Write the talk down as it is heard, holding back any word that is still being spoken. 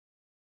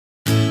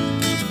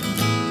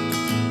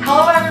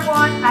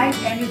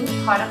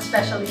Product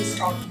Specialist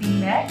of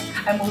BMEC.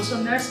 I'm also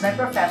a nurse by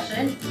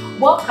profession.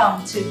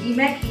 Welcome to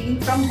BMEC Healing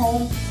from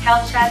Home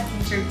Health Chat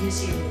Interview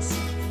Series.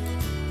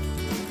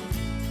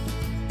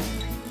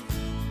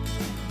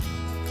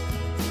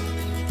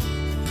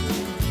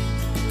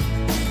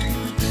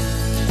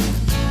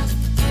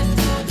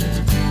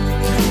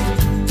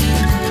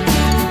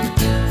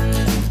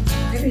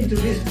 Let me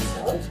introduce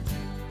myself.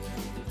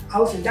 I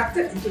was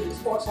inducted into the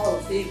Sports Hall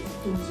of Fame in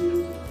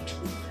 2002.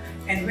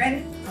 And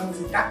when I was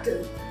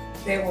inducted,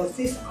 there was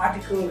this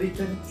article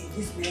written in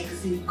this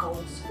magazine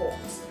called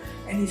Sports.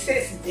 And it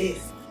says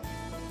this,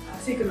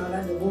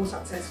 Kunalan, the most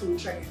successful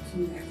track and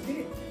field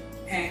athlete.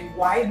 And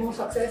why most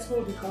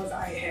successful? Because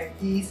I have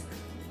these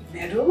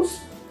medals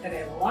that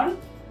I won.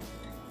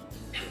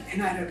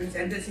 And I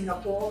represented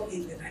Singapore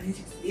in the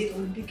 1968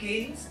 Olympic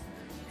Games.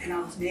 And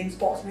I was named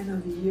Sportsman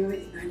of the Year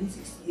in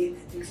 1968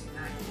 and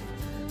 69.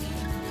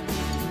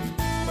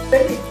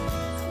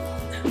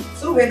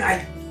 So when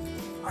I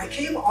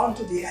came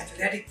onto the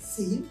athletic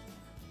scene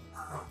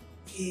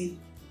in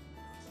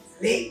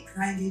late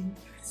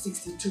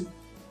 1962.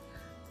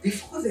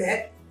 Before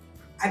that,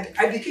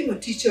 I became a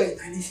teacher in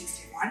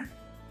 1961,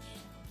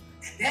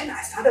 and then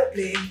I started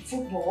playing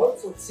football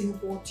for the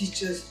Singapore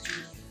Teachers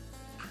Union.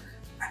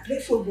 I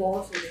played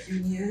football for the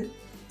union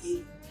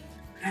in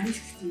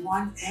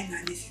 1961 and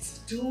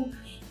 1962,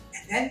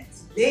 and then in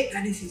late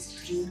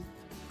 1963,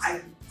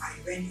 I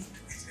went into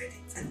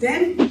athletics. And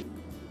then,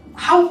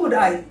 how could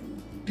I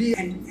be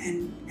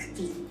an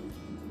athlete?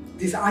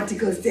 This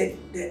article said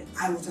that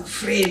I was a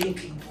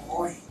frail-looking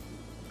boy.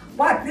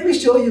 But let me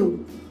show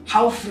you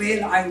how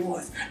frail I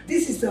was.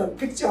 This is a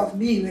picture of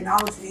me when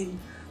I was in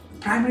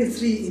primary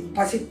 3 in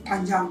Pasir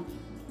Panjang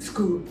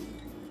school.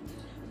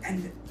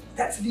 And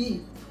that's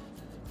me.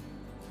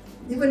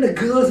 Even the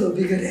girls were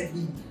bigger than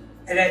me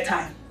at that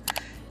time.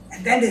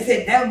 And then they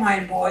said, never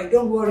mind boy,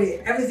 don't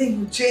worry, everything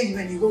will change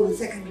when you go to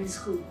secondary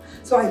school.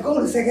 So I go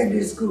to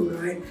secondary school,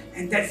 right?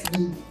 And that's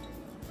me.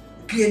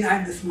 Again,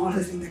 I'm the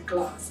smallest in the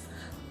class.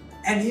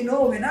 And you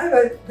know, when I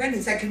went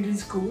to secondary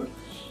school,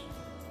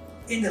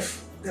 in the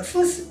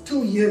first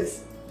 2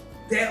 years,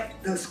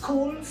 the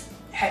schools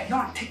had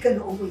not taken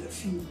over the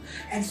field.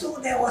 And so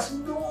there was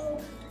no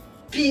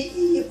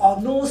PE or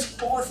no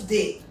sports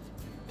day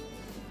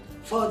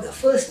for the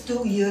first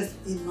 2 years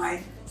in my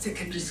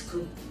secondary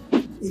school.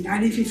 In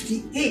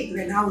 1958,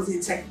 when I was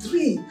in Sec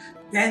 3,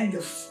 then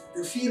the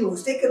field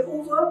was taken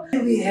over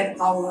and we had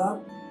our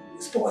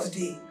sports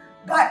day.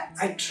 But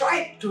I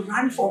tried to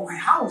run for my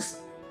house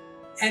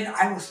and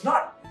I was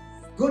not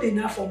good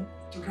enough to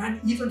run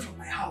even from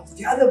my house.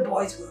 The other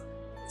boys were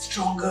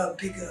stronger,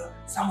 bigger,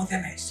 some of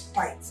them had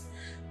spikes.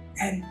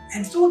 And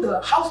so the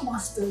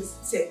housemasters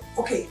said,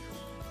 okay,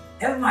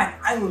 never mind,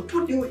 I will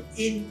put you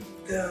in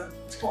the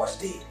sports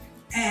day.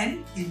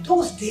 And in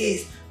those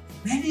days,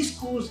 many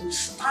schools would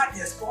start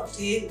their sports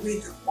day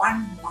with a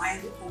 1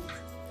 mile open.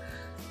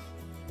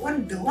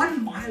 The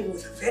 1 mile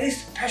was a very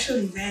special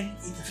event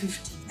in the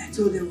 50s. And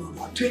so there were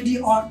about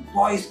 20 odd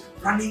boys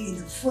running in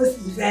the first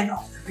event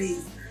of the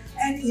race.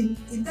 And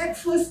in that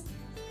first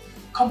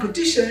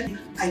competition,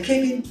 I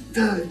came in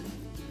third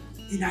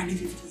in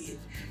 1958.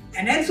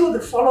 And then so the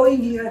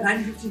following year,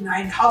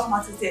 1959, the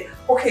housemaster said,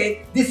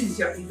 okay, this is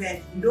your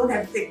event. You don't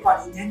have to take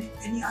part in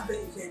any other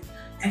event.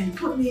 And he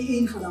put me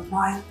in for the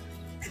mile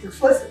at the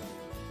first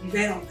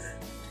event of the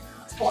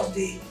sports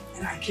day,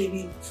 and I came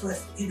in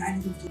first in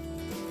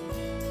 1958.